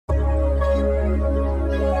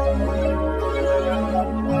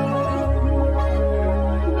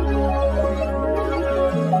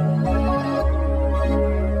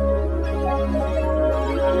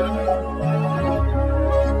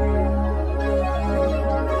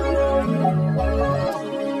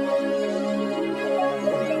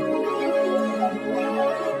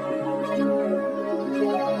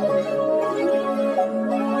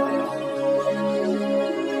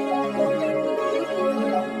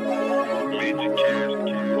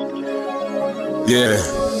Yeah,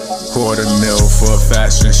 $250,000 for a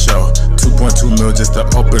fashion show. 2.2 mil just to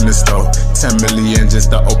open the store. 10 million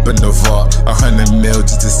just to open the vault. 100 mil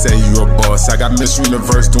just to say you a boss. I got Miss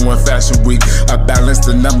Universe doing Fashion Week. I balance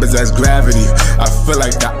the numbers as gravity. I feel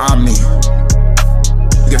like the Omni.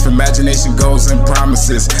 If imagination, goals, and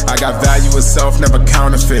promises. I got value itself, never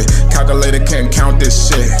counterfeit. Calculator can't count this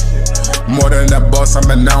shit. More than a boss, I'm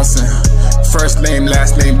announcing. First name,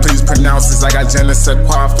 last name, please pronounce this. I got Genesis,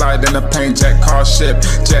 quad fly, then a plane, jet car ship.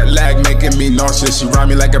 Jet lag making me nauseous. She ride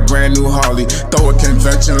me like a brand new Harley. Throw a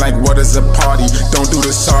convention like what is a party. Don't do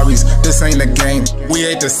the sorries, this ain't a game. We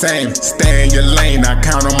ain't the same, stay in your lane. I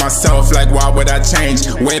count on myself like why would I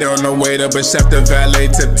change? Waiter on the waiter, but chef the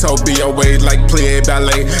valet. Tiptoe be away like plie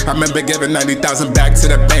ballet. I remember giving 90,000 back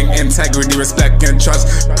to the bank. Integrity, respect, and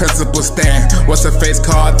trust. Principle stand. What's a face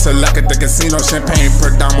card? To luck at the casino. Champagne,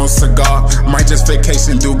 Perdomo cigar. Might just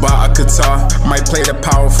vacation, Dubai, a Qatar. Might play the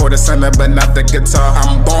power for the center, but not the guitar.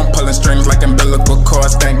 I'm born pulling strings like umbilical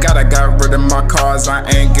cords. Thank God I got rid of my cars. I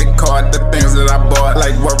ain't get caught. The things that I bought,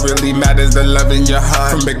 like what really matters, the love in your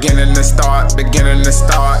heart. From beginning to start, beginning to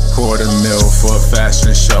start. $250,000 for a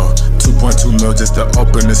fashion show. 2.2 mil just to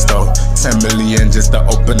open the store. 10 million just to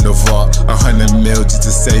open the vault. 100 mil just to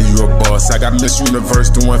say you a boss. I got Miss Universe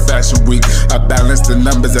doing Fashion Week. I balance the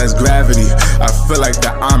numbers as gravity. I feel like the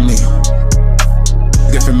Omni.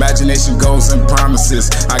 If imagination, goals, and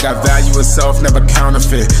promises. I got value itself, never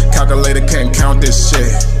counterfeit. Calculator can't count this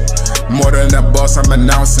shit. More than a boss, I'm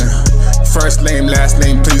announcing. First name, last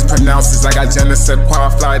name, please pronounce this. I got Genesis,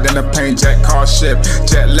 quad fly, then a plane, jet car ship.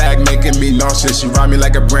 Jet lag making me nauseous. She ride me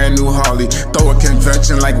like a brand new Harley. Throw a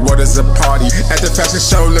convention like what is a party. At the fashion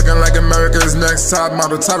show, looking like America's next top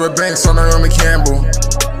model. Tyra Banks on Naomi Campbell.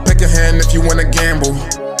 Pick a hand if you wanna gamble.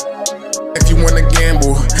 If you wanna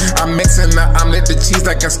gamble, I'm mixing the omelet, the cheese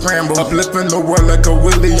like a scramble. Uplifting the world like a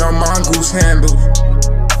Willie on mongoose handle.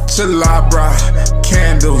 Chalabra,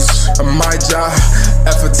 candles, a my job,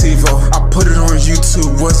 Effectivo. I put it on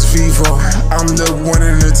YouTube, what's Vivo? I'm the 1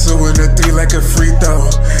 and the 2 and the 3 like a free throw.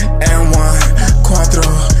 And 1, cuatro.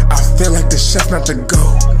 I feel like the chef, not the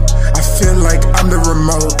goat. I feel like I'm the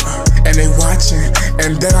remote, and they watching,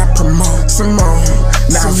 and then I promote some more.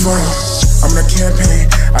 Now I'm the campaign,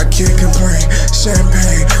 I can't complain.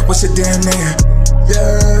 Champagne, what's your damn name?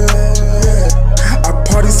 Yeah, I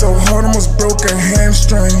party so hard, almost broke a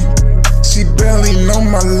hamstring. She barely know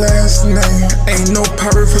my last name. Ain't no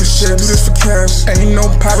pirate for ships, this for cash. Ain't no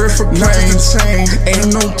pirate for planes.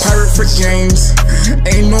 Ain't no pirate for games.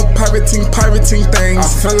 Ain't no pirating things. I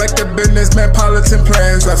feel like a businessman piloting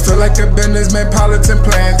plans. I feel like a businessman piloting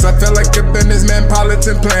plans. I feel like a businessman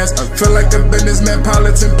piloting plans. I feel like a businessman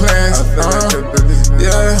piloting plans.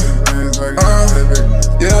 Yeah,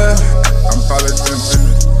 yeah. I'm piloting plans.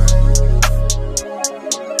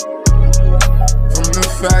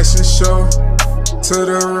 Fashion show to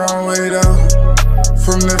the runway though.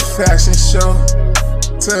 From the fashion show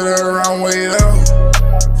to the runway though.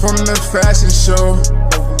 From the fashion show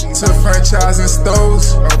to franchising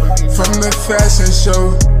stores. From the fashion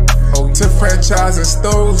show to franchising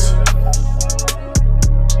stores.